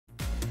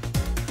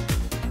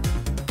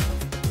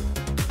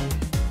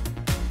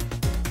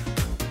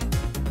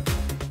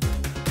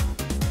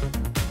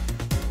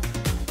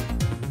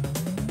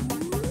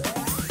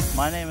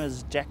My name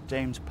is Jack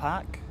James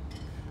Park.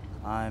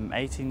 I'm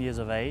 18 years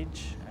of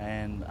age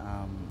and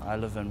I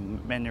live in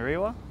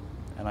Manurewa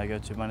and I go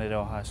to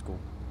Manurewa High School.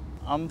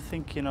 I'm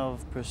thinking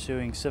of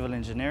pursuing civil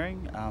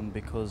engineering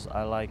because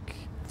I like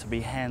to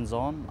be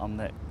hands-on. I'm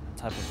that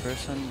type of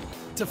person.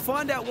 To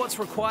find out what's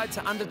required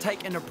to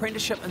undertake an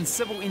apprenticeship in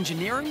civil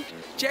engineering,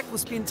 Jack will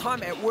spend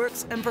time at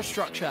Works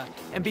Infrastructure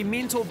and be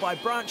mentored by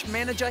branch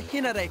manager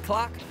Henare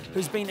Clark,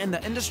 who's been in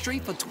the industry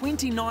for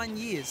 29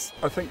 years.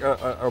 I think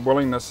a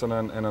willingness and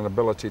an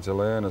ability to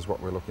learn is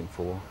what we're looking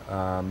for.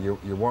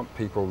 You want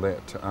people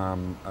that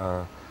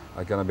are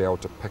going to be able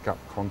to pick up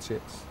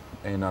concepts,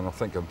 and I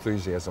think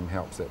enthusiasm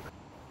helps that.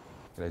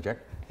 G'day Jack,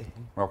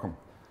 welcome.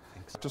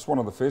 Thanks. Just one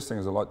of the first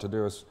things I'd like to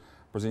do is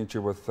present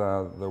you with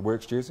the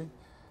Works jersey.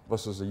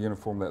 This is a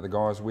uniform that the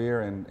guys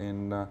wear, and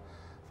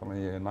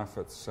funnily enough,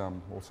 it's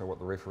also what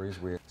the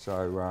referees wear.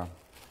 So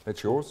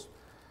that's yours,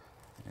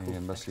 and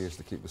cool, this year's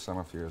to keep the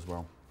summer for you as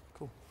well.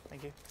 Cool,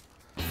 thank you.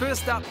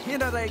 First up,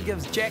 Henare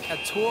gives Jack a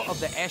tour of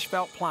the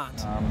asphalt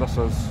plant. This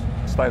is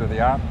state of the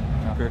art,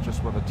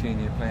 purchased with a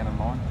 10-year plan in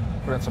mind.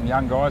 We've got some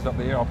young guys up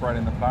there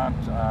operating the plant,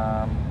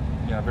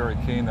 very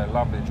keen, they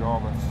love their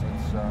job.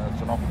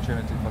 It's an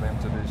opportunity for them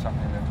to do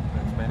something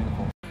that's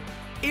meaningful.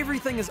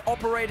 Everything is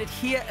operated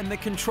here in the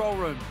control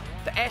room.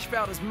 The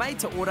asphalt is made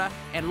to order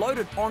and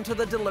loaded onto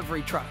the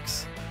delivery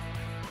trucks.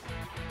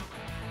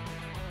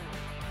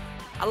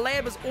 A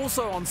lab is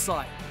also on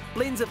site.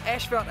 Blends of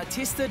asphalt are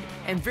tested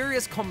and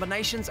various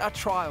combinations are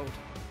trialled.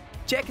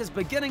 Jack is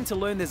beginning to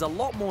learn there's a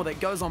lot more that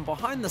goes on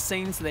behind the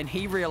scenes than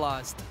he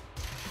realised.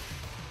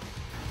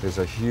 There's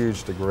a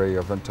huge degree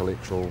of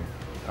intellectual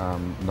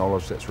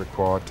knowledge that's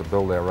required to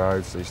build our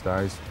roads these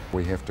days.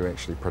 We have to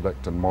actually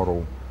predict and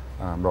model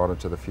right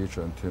into the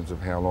future in terms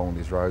of how long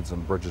these roads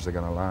and bridges are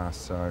going to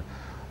last. So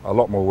a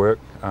lot more work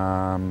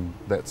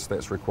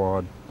that's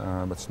required.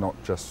 It's not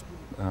just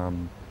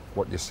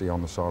what you see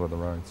on the side of the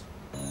roads.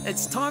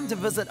 It's time to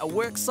visit a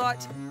work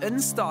site in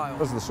style.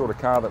 This is the sort of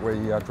car that we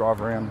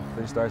drive around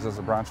these days as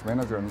a branch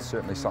manager, and it's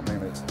certainly something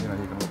that you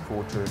can look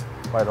forward to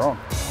later on.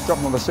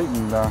 Jump on the seat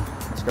and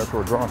let's go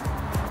for a drive.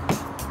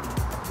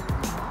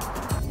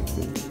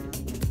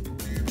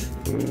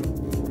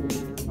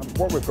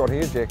 What we've got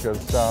here, Jack, is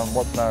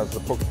what's known as the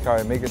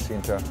Pukekohe Mega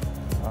Centre.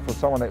 For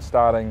someone that's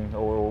starting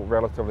or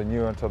relatively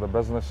new into the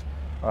business,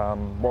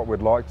 what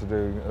we'd like to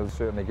do is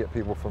certainly get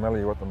people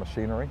familiar with the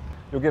machinery.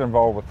 You'll get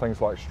involved with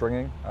things like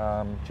stringing,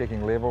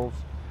 checking levels.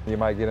 You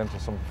may get into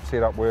some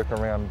setup work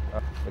around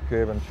the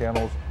curb and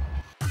channels.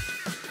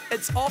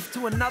 It's off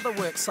to another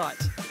work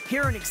site.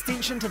 Here an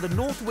extension to the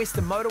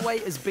northwestern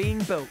motorway is being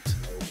built.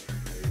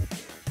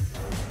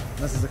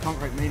 This is the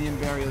concrete medium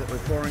barrier that we're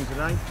pouring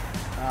today.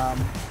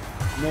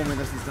 Normally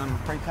this is done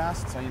with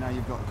precast, so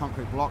you've got the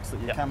concrete blocks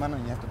that you come in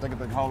and you have to dig a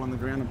big hole in the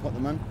ground and put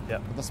them in.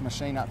 But this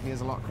machine up here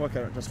is a lot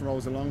quicker. It just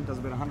rolls along, does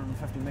about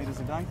 150 metres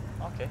a day.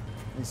 Okay.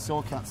 These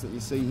saw cuts that you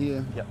see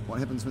here, what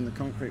happens when the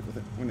concrete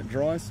when it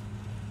dries,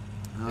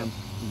 you can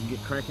get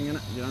cracking in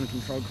it, you get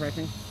uncontrolled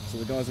cracking. So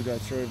the guys will go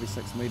through every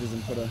 6 metres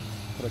and put a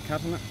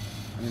cut in it,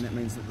 and then that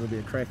means that there'll be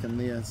a crack in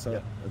there,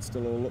 so it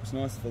still all looks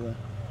nice for the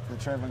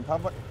travelling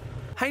public.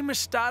 Hamish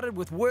started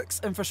with Works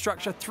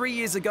Infrastructure 3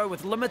 years ago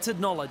with limited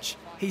knowledge.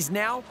 He's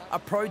now a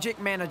project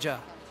manager.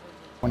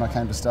 When I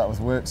came to start with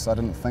Works, I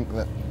didn't think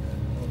that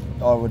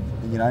I would,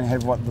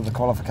 have what the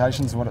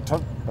qualifications and what it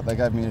took, but they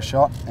gave me a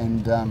shot,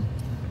 and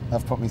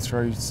they've put me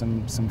through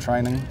some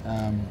training,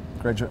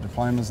 graduate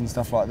diplomas and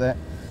stuff like that.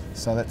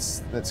 So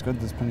that's good.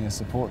 There's plenty of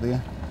support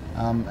there,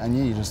 and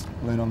you just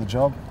learn on the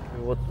job.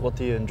 What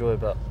do you enjoy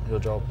about your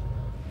job?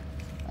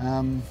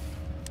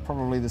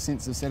 Probably the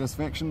sense of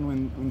satisfaction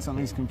when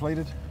something's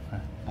completed.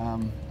 I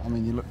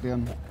mean, you look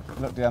down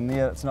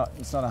there. It's not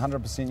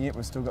 100% yet.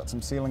 We've still got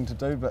some sealing to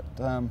do, but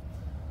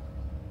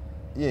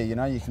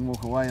you can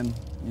walk away and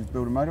you've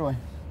built a motorway.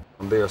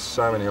 There are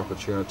so many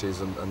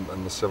opportunities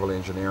in the civil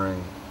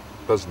engineering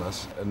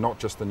business, and not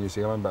just in New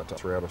Zealand, but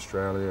throughout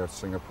Australia,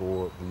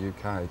 Singapore, the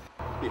UK.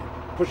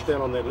 Yeah, push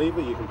down on that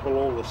lever. You can pull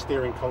all the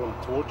steering column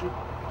towards you,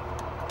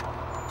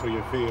 so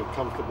you feel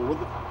comfortable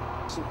with it.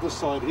 So this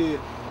side here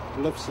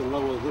lifts and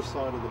lowers this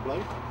side of the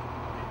blade.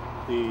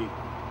 The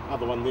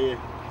other one there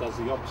does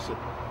the opposite.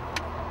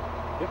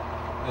 Yep.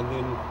 And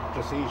then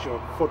just ease your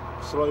foot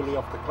slowly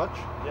off the clutch.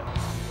 Yep.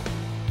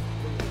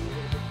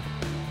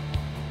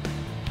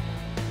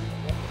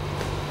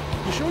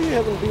 You sure you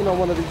haven't been on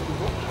one of these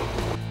before?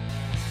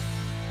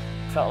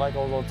 Felt like I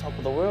was on top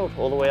of the world,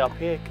 all the way up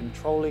here,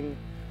 controlling,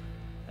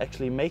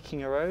 actually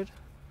making a road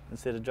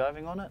instead of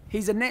driving on it.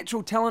 He's a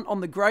natural talent on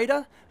the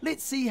grader.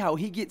 Let's see how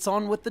he gets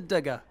on with the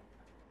digger.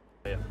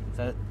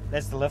 So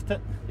that's to lift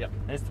it.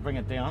 That's to bring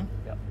it down.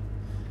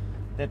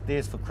 That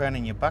there's for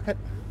crowning your bucket.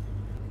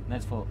 And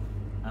that's for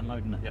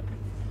unloading it.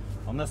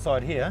 On this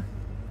side here,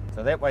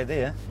 so that way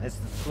there, that's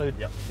the slew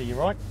to your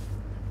right.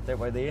 That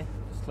way there,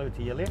 the slew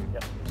to your left.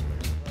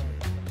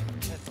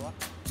 That's the one.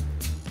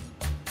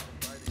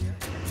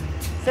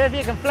 See if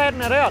you can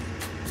flatten it out.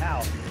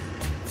 How?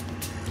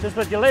 Just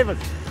with your levers.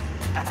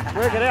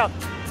 Work it out.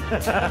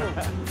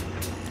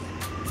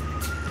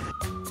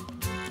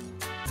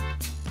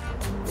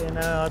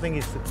 I think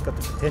it's got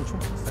the potential.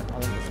 I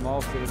think the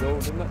smile said it all,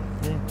 didn't it?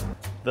 Yeah.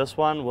 This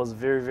one was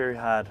very, very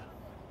hard.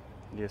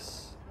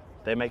 Yes.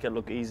 They make it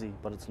look easy,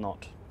 but it's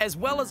not. As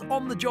well as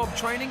on-the-job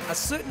training, a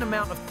certain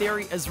amount of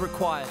theory is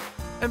required.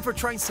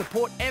 Infratrain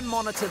support and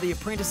monitor the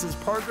apprentices'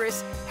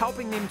 progress,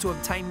 helping them to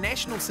obtain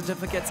national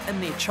certificates in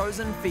their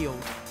chosen field.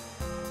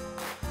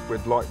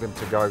 We'd like them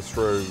to go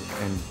through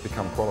and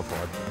become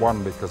qualified.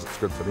 One, because it's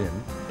good for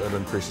them. It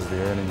increases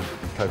their earning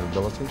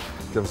capability,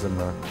 gives them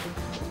a,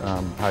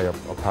 hey,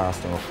 I've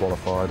passed and I've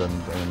qualified,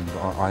 and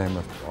I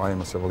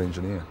am a civil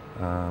engineer.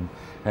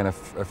 And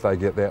if they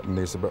get that and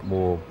there's a bit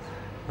more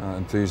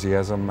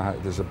enthusiasm,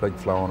 there's a big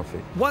flow-on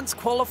effect. Once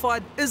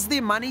qualified, is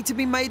there money to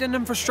be made in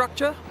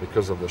infrastructure?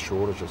 Because of the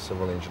shortage of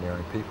civil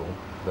engineering people,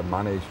 the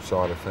money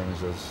side of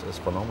things is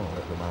phenomenal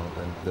at the moment,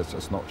 and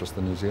it's not just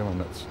in New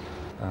Zealand,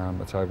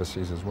 it's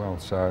overseas as well.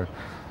 So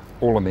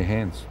all in their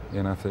hands.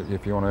 You know,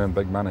 if you want to earn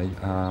big money,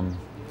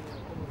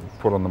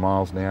 put on the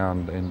miles now,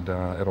 and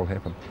it'll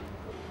happen.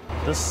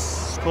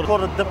 This is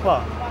called a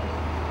dipper.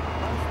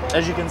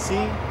 As you can see,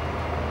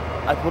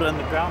 I put it in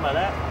the ground like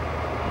that.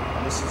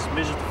 This is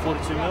measured to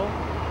 42 mil,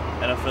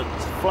 and if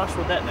it's flush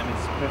with that means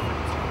it's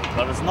perfect.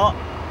 But if it's not,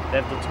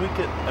 they have to tweak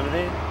it over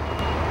there.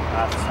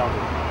 It's held it.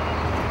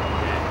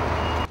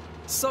 Yeah.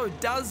 So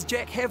does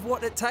Jack have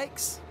what it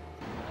takes?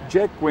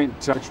 Jack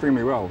went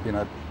extremely well, you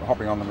know,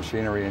 hopping on the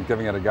machinery and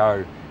giving it a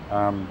go.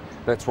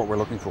 That's what we're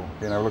looking for.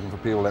 You know, we're looking for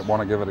people that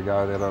want to give it a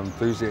go, that are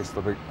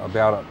enthusiastic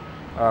about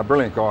it.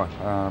 Brilliant guy,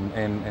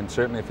 and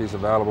certainly if he's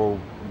available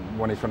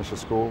when he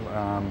finishes school,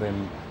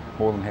 then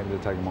more than happy to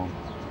take him on.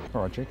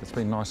 All right, Jack, it's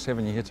been nice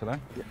having you here today.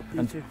 Yeah,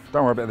 and too.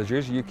 Don't worry about the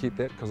jersey, you keep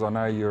that, because I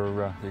know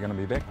you're going to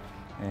be back,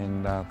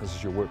 and this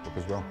is your workbook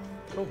as well.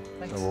 Cool,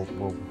 thanks. So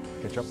we'll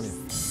catch up with you.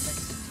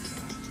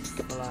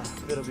 Thanks. Well,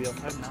 better be off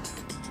home now.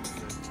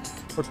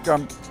 Look,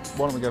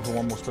 why don't we go for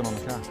one more spin on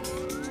the car?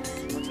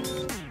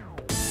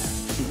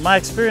 My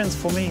experience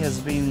for me has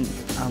been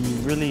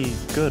really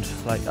good.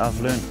 Like, I've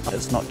learned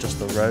it's not just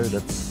the road,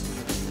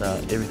 it's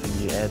everything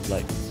you add,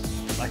 like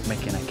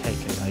making a cake,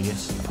 I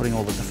guess. Putting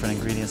all the different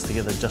ingredients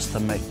together just to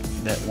make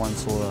that one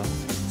sort of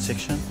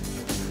section.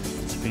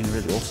 It's been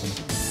really awesome.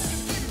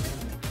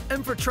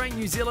 Infratrain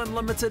New Zealand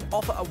Limited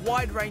offer a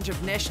wide range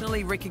of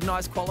nationally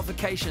recognised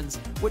qualifications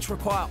which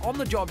require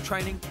on-the-job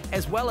training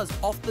as well as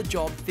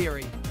off-the-job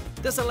theory.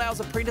 This allows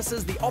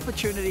apprentices the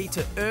opportunity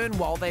to earn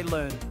while they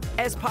learn.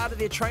 As part of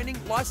their training,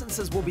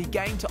 licences will be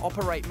gained to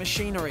operate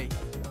machinery.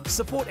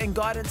 Support and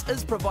guidance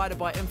is provided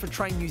by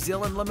Infratrain New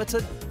Zealand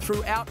Limited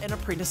throughout an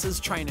apprentice's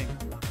training.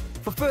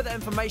 For further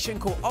information,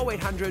 call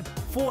 0800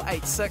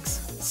 486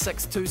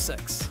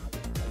 626.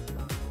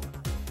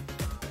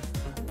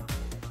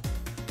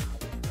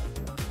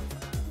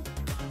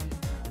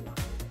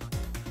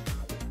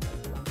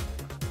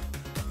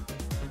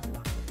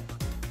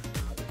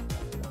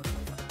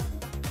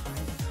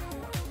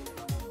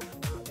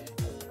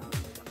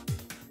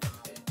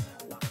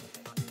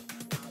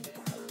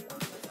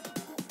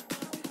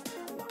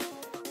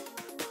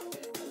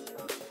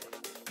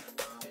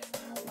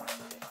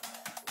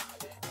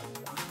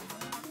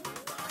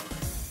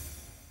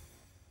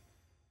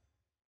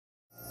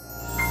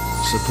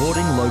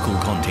 Supporting local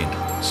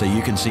content so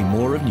you can see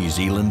more of New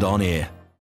Zealand on air.